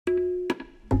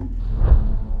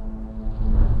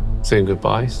Saying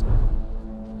goodbyes?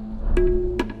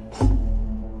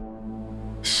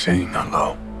 Saying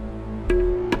hello.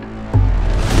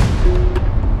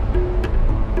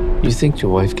 You think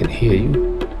your wife can hear you?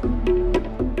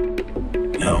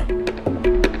 No.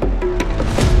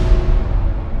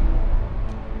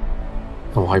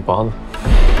 And why bother?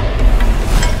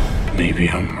 Maybe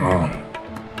I'm wrong.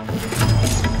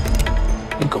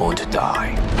 You're going to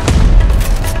die.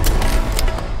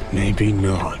 Maybe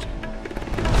not.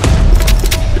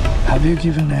 Have you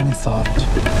given any thought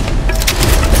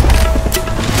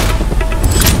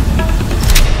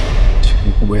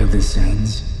to where this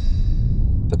ends?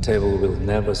 The table will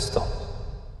never stop.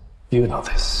 You know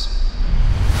this.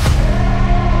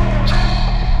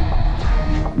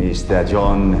 Mr.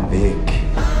 John Wick.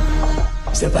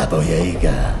 The Baba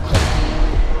Yaga.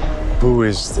 Who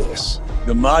is this?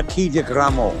 The Marquis de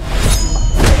Gramont.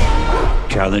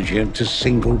 Challenge him to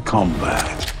single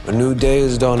combat. A new day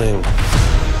is dawning.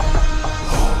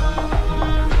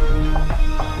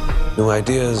 New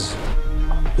ideas,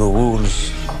 new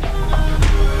rules,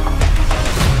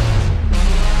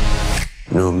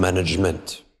 new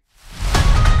management.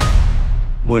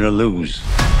 Win or lose.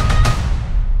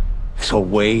 It's a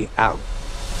way out.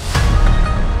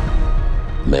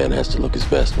 Man has to look his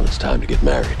best when it's time to get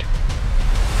married.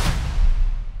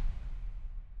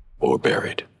 Or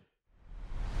buried.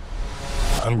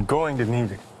 I'm going to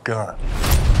need a gun.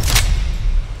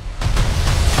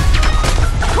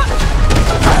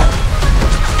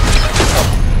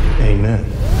 Amen.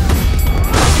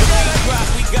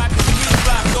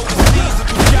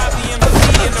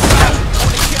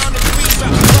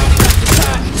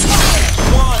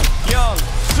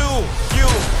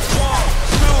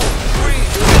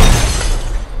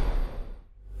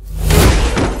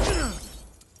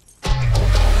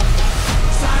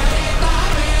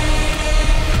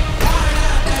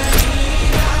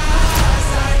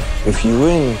 If you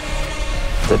win,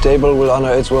 the table will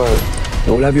honor its word.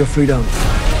 You will have your freedom.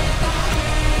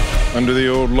 Under the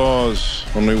old laws,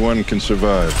 only one can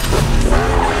survive.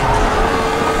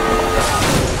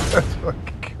 That's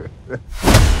fucking good.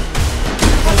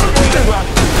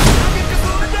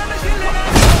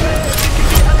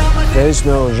 There is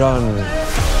no John.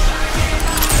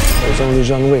 There's only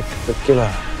John Wick, the killer.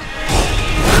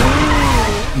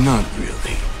 Not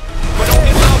really.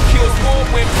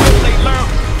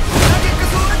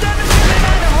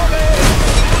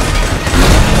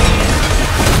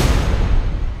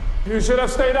 You should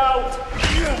have stayed out.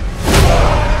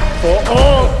 For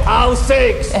all our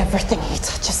sakes. Everything he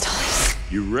touches dies.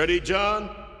 You ready, John?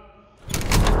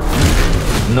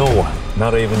 No one,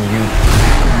 not even you,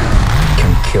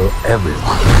 can kill everyone.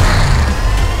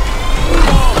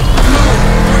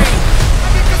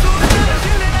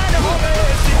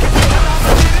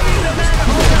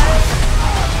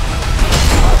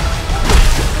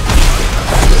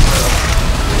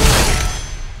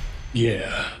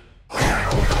 Yeah.